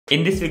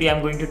In this video,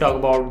 I'm going to talk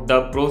about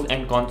the pros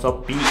and cons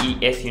of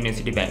PES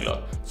University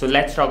Bangalore. So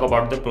let's talk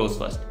about the pros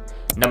first.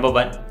 Number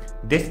 1.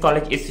 This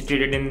college is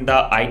situated in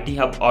the IT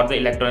hub or the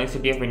electronic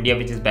city of India,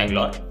 which is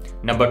Bangalore.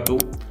 Number 2.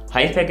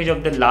 Highest package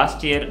of the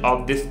last year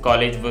of this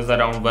college was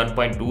around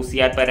 1.2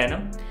 CR per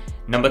annum.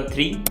 Number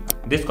 3.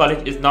 This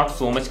college is not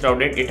so much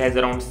crowded. It has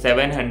around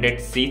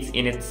 700 seats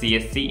in its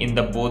CSC in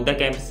both the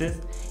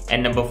campuses.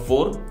 And number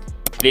 4.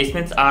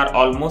 Placements are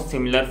almost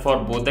similar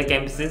for both the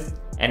campuses.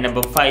 And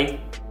number 5.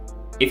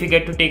 If you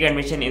get to take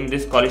admission in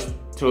this college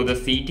through the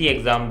CET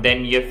exam,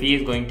 then your fee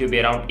is going to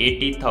be around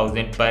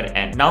 80,000 per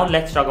annum. Now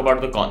let's talk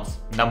about the cons.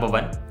 Number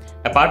 1.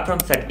 Apart from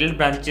settled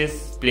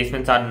branches,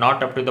 placements are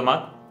not up to the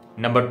mark.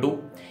 Number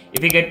 2.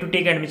 If you get to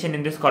take admission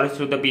in this college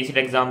through the PCET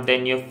exam,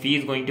 then your fee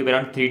is going to be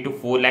around 3 to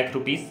 4 lakh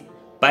rupees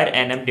per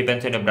annum,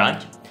 depends on your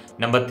branch.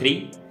 Number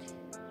 3.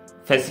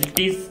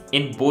 Facilities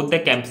in both the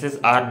campuses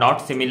are not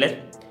similar.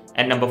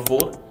 And number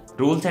 4.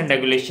 Rules and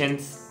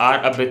regulations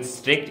are a bit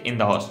strict in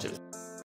the hostels.